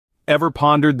Ever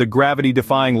pondered the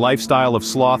gravity-defying lifestyle of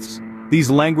sloths? These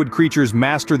languid creatures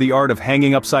master the art of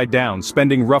hanging upside down,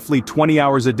 spending roughly 20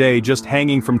 hours a day just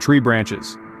hanging from tree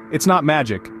branches. It's not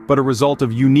magic, but a result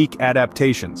of unique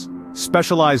adaptations.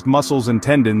 Specialized muscles and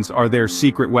tendons are their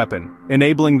secret weapon,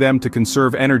 enabling them to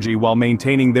conserve energy while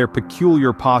maintaining their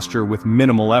peculiar posture with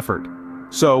minimal effort.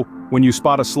 So, when you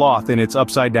spot a sloth in its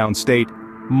upside-down state,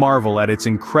 marvel at its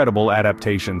incredible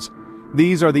adaptations.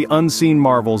 These are the unseen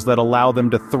marvels that allow them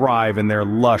to thrive in their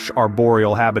lush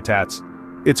arboreal habitats.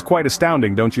 It's quite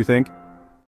astounding, don't you think?